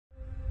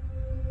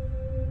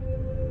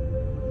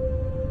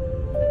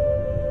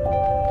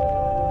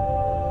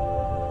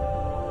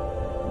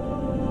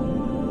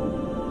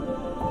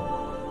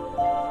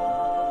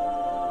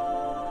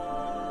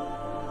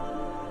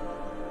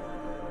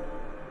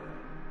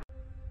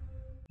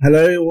Hello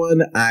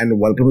everyone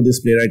and welcome to this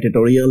Playwright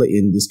tutorial.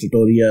 In this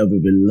tutorial, we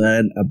will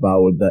learn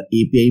about the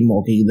API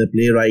mocking in the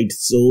Playwright.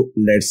 So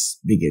let's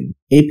begin.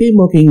 API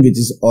mocking,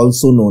 which is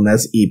also known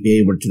as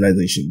API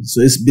virtualization. So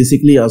it's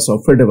basically a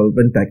software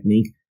development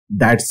technique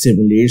that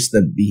simulates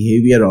the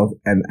behavior of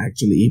an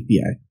actual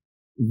API.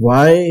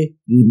 Why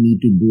you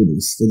need to do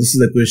this? So this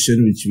is a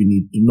question which we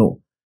need to know.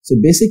 So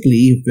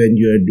basically,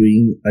 when you are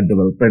doing a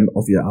development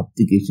of your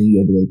application, you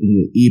are developing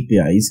your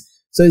APIs.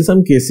 So in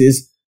some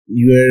cases,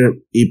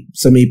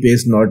 some API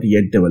is not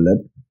yet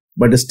developed,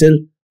 but still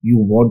you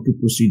want to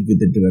proceed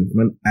with the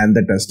development and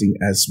the testing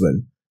as well.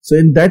 So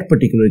in that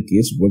particular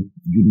case, what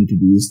you need to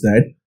do is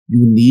that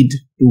you need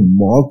to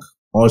mock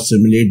or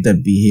simulate the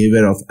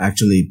behavior of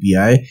actual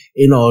API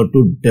in order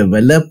to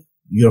develop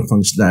your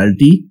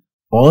functionality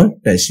or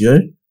test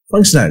your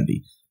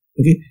functionality.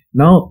 Okay,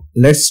 now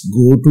let's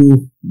go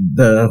to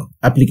the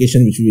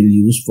application which we will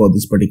use for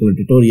this particular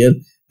tutorial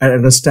and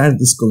understand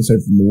this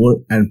concept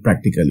more and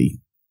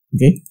practically.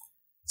 Okay,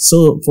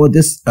 so for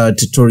this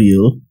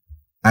tutorial,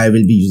 I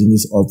will be using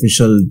this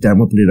official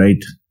demo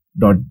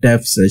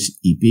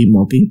playwright.dev/API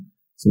mocking.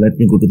 So let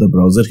me go to the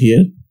browser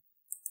here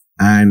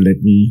and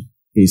let me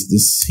paste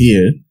this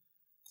here.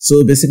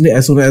 So basically,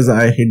 as soon as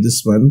I hit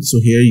this one, so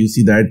here you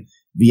see that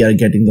we are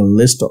getting the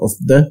list of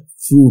the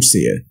fruits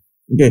here.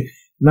 Okay,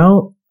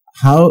 now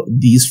how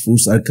these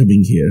fruits are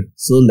coming here.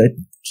 So let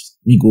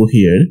me go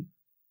here,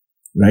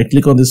 right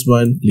click on this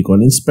one, click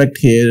on inspect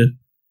here,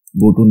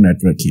 go to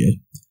network here.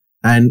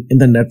 And in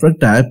the network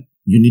tab,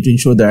 you need to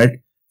ensure that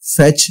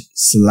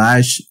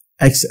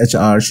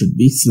fetch/XHR should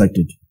be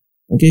selected.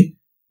 Okay.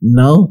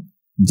 Now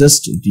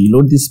just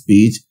reload this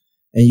page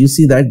and you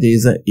see that there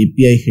is an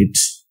API hit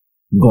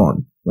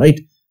gone, right?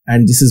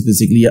 And this is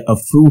basically a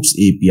fruits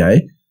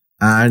API.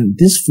 And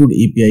this fruit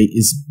API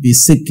is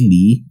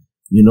basically,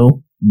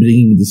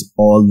 bringing this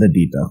all the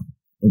data.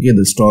 Okay.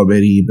 The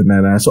strawberry,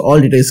 banana. So all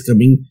data is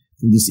coming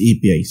to this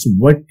API. So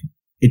what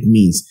it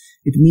means?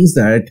 It means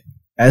that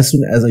as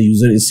soon as a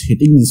user is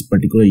hitting this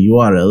particular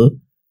URL,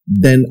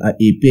 then an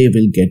API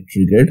will get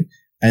triggered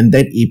and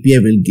that API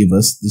will give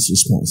us this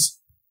response.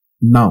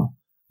 Now,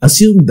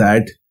 assume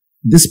that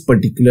this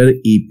particular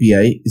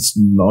API is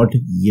not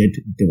yet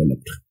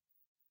developed.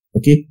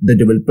 Okay, the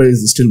developer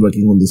is still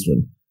working on this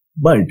one,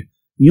 but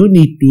you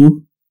need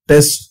to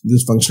test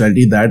this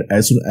functionality that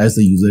as soon as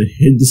the user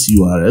hit this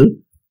URL,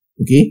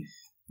 okay,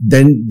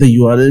 then the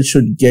URL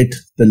should get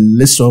the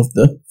list of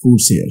the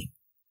fruits here.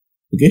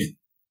 Okay.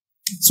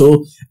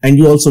 So, and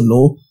you also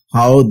know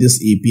how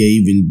this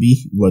API will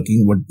be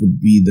working, what would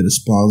be the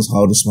response,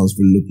 how response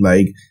will look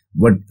like,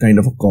 what kind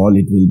of a call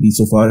it will be.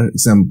 So for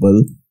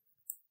example,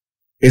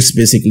 it's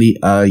basically,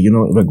 if I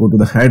go to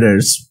the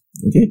headers,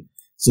 okay,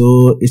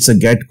 so it's a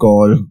get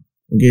call,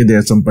 okay, there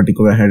are some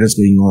particular headers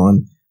going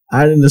on,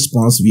 and in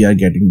response, we are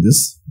getting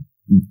this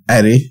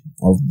array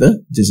of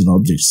the JSON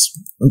objects,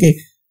 okay.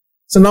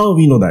 So now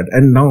we know that,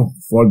 and now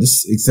for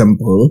this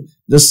example,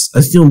 just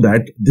assume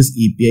that this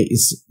API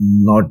is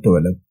not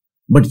developed,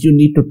 but you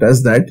need to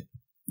test that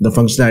the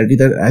functionality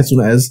that as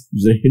soon as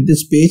user hit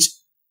this page,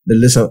 the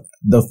list of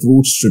the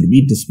fruits should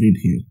be displayed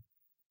here.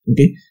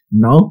 Okay.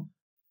 Now,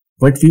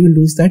 what we will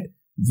do is that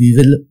we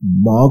will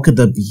mock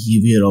the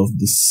behavior of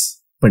this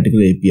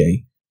particular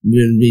API. We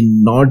will be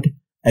not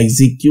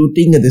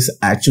executing this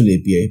actual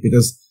API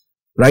because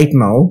right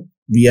now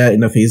we are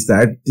in a phase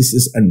that this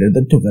is under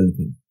the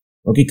development.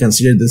 Okay,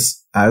 consider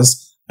this as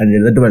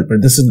under the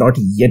development. This is not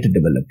yet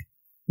developed.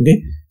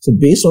 Okay, so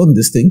based on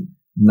this thing,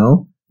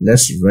 now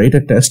let's write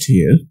a test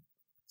here.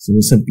 So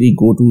we simply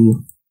go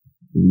to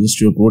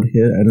register your code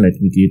here and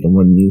let me create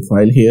one new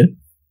file here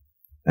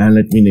and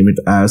let me name it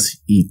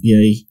as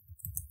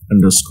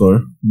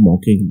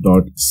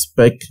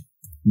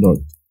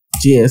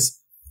API_mocking.spec.js.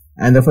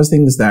 And the first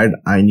thing is that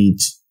I need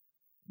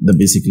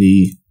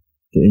basically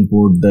to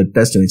import the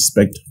test and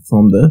expect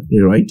from the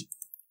Playwright.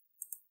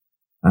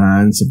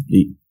 And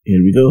simply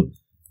here we go.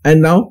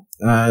 And now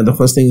the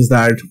first thing is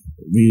that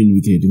we will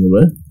be creating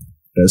our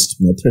test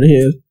method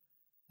here,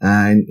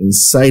 and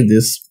inside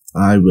this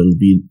I will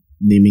be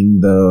naming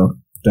the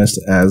test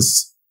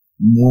as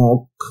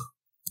mock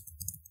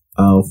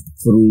of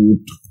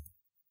fruit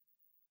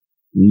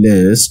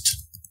list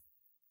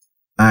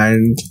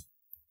and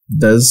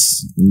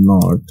does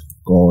not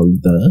call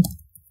the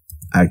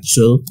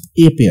actual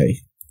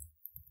API.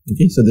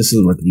 Okay, so this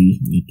is what we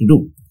need to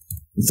do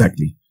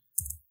exactly.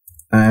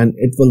 And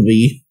it will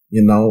be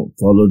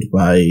followed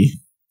by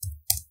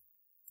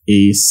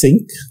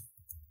async,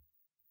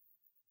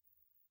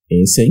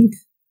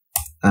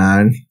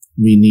 and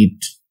we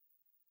need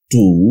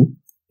to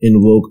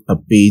invoke a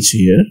page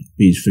here,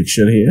 page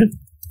fixture here,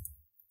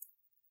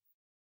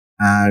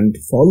 and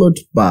followed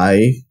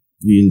by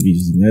we will be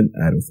using an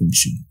arrow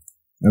function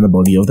and the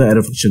body of the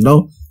arrow function.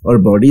 Now our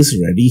body is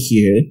ready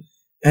here,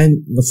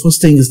 and the first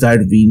thing is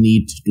that we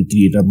need to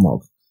create a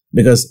mock,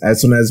 because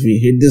as soon as we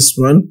hit this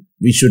one,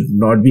 we should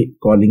not be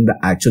calling the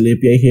actual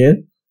API here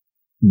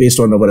based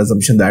on our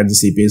assumption that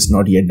this API is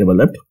not yet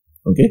developed.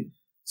 Okay,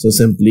 so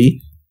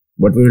simply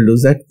what we will do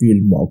is that we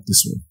will mock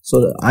this one. So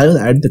I'll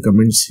add the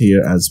comments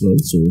here as well.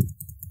 So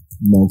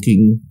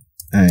mocking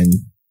an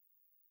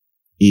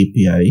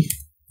API.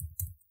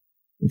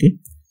 Okay,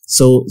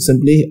 so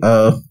simply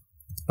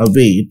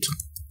await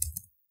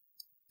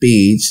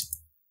page.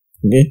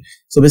 Okay,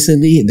 so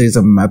basically there is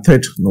a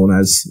method known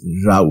as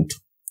route.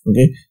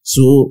 Okay,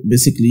 so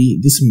basically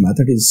this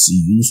method is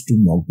used to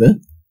mock the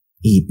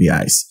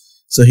APIs.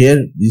 So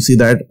here you see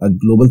that a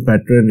global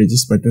pattern,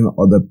 register pattern,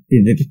 or the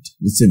predict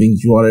receiving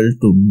URL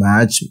to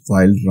match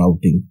while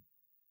routing.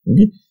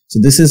 Okay, so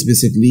this is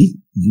basically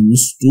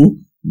used to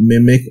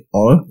mimic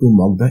or to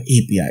mock the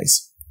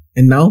APIs.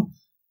 And now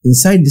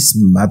inside this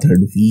method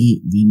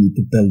we need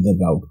to tell the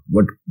route.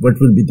 What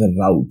will be the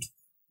route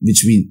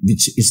which it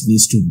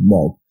needs to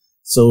mock.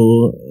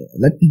 So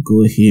let me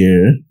go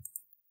here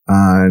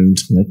and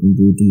let me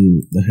go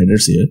to the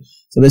headers here.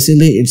 So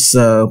basically it's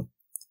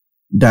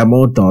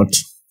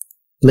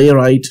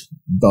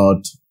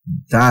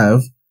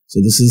demo.playwright.dev.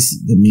 So this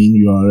is the main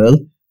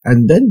URL,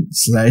 and then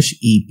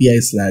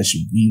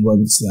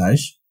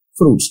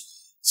 /API/v1/fruits.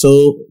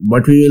 So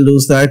what we will do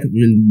is that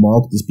we will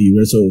mock this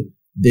behavior. So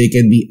they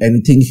can be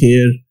anything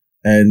here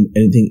and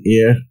anything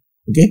here.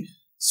 Okay,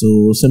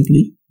 so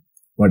simply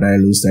what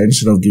I'll do is that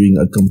instead of giving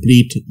a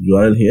complete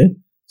URL here,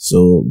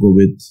 so go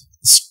with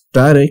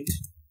static,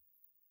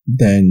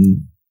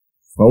 then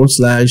 //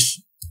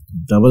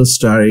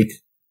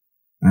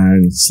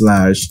 and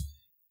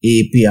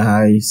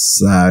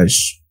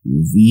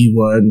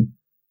 /API/v1/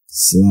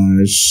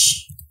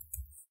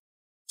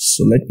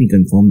 so let me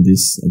confirm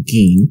this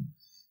again.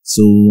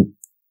 So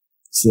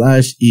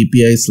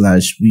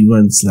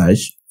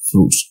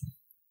 /API/v1/fruits.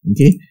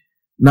 Okay,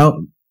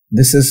 now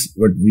this is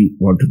what we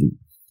want to do.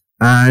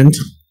 And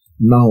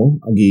now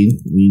again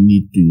we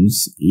need to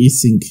use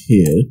async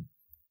here.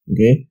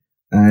 Okay,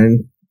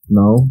 and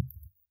now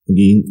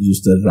again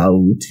use the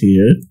route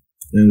here,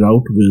 and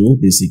route will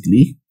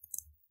basically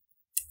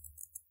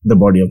the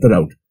body of the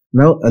route.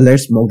 Now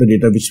let's mock the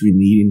data which we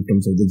need in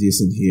terms of the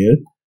JSON here.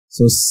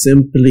 So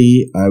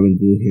simply I will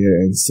go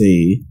here and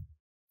say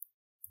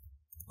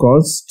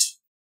cost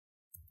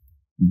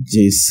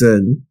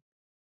JSON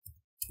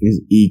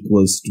is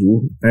equals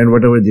to, and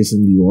whatever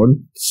JSON we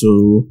want.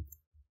 So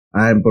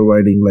I am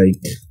providing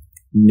like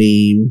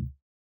name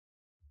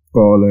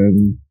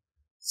colon,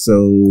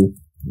 so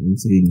I'm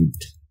saying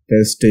it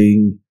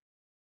testing,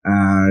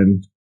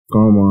 and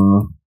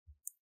comma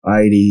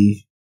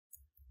ID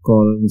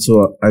colon,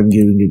 so I'm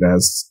giving it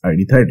as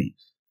ID 30.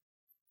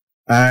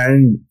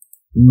 And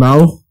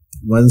now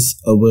once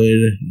our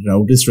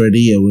route is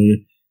ready, our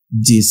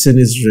JSON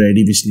is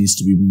ready which needs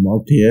to be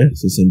mocked here.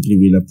 So simply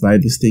we'll apply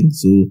this thing.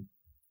 So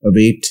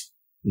await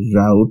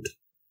route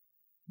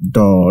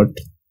dot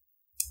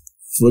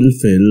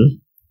fulfill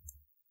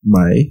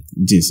my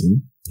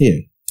JSON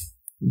here.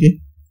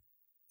 Okay,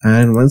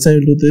 and once I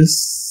do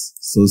this,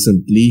 so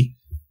simply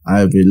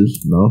I will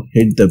now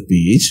hit the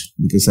page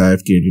because I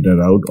have created a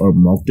route or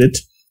mocked it.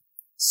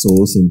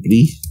 So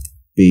simply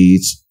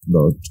page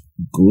dot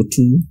go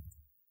to,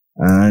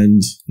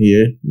 and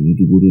here we need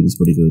to go to this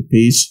particular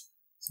page.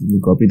 So let me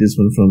copy this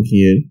one from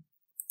here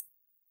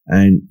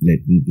and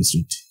let me paste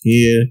it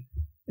here,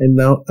 and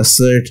now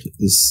assert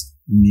this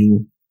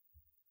new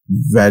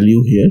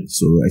value here.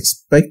 So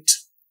expect,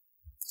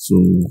 so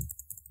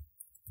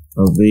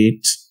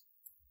await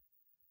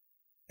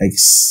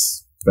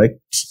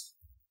expect,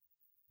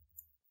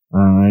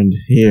 and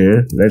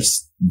here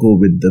let's go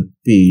with the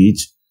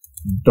page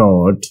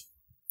dot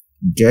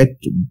get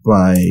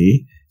by.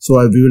 So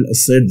we will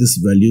assert this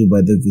value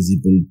by the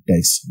visible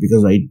text,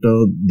 because right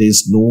now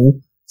there's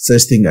no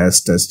such thing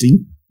as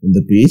testing on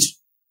the page.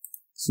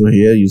 So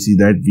here you see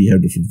that we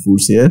have different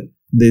foods here.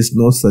 There's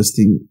no such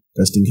thing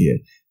testing here.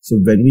 So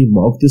when we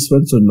mock this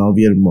one, so now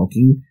we are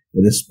mocking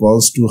the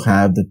response to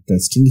have the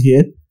testing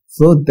here.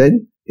 So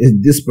then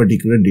this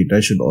particular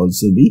data should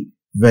also be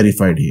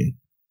verified here.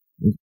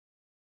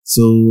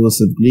 So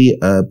simply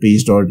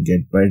page dot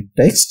get by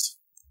text,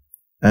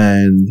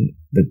 and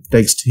the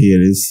text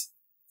here is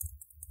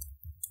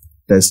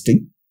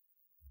testing,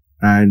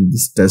 and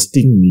this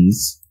testing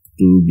needs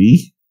to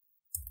be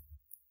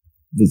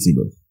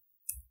visible.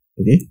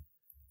 Okay,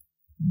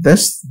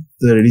 that's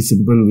the really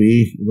simple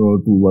way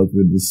to work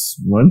with this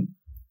one.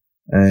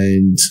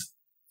 And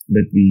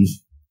let me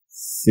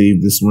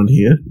save this one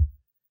here,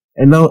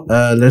 and now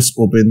let's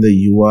open the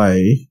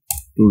UI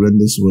to run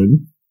this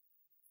one,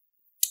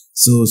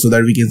 so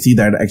that we can see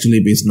that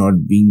actually it's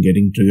not being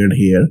getting triggered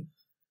here.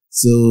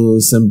 So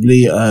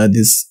simply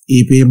this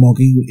API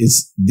mocking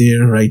is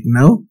there right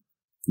now.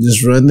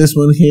 Just run this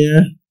one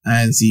here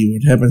and see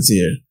what happens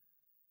here.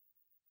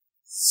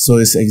 So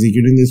it's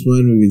executing this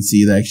one. We will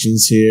see the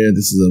actions here.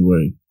 This is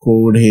our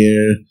code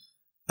here,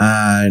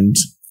 and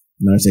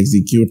now it's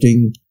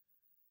executing.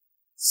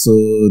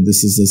 So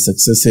this is a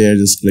success here.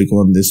 Just click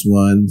on this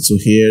one. So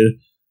here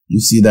you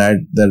see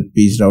that the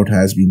page route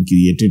has been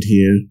created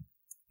here,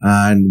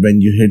 and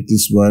when you hit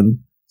this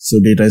one, so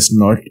data is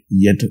not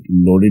yet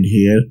loaded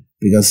here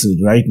because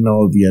right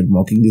now we are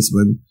mocking this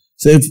one.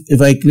 So if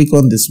I click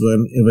on this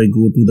one, if I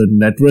go to the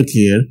network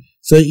here,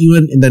 so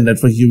even in the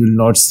network, you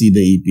will not see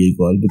the API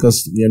call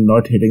because we are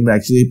not hitting the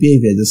actual API.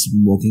 We are just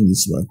mocking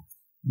this one.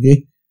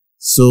 Okay.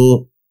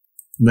 So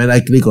when I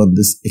click on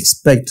this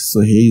expect,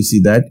 so here you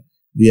see that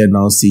we are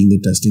now seeing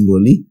the testing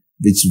only,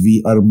 which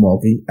we are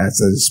mocking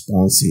as a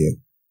response here,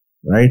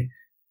 right?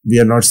 We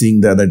are not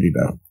seeing the other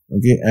data.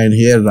 Okay. And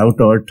here route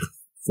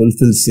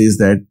fulfill says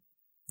that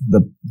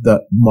the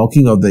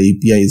mocking of the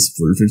API is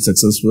fulfilled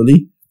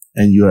successfully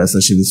and your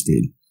assertion is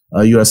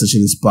failed. Your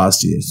assertion is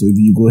passed here. So if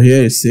you go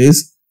here, it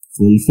says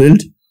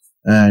fulfilled,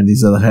 and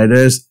these are the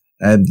headers,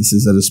 and this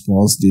is the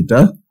response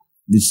data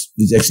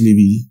which actually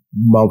we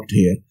mocked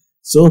here.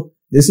 So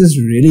this is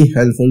really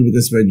helpful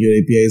because when your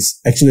API is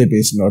actually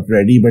not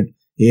ready, but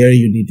here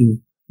you need to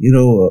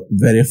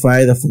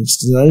verify the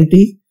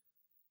functionality,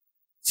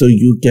 so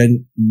you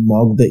can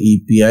mock the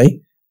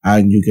API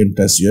and you can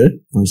test your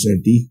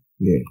functionality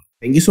here.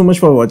 Thank you so much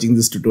for watching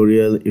this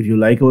tutorial. If you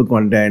like our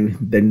content,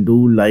 then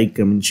do like,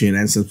 comment, share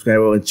and subscribe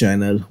our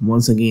channel.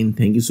 Once again,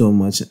 thank you so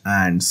much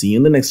and see you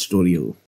in the next tutorial.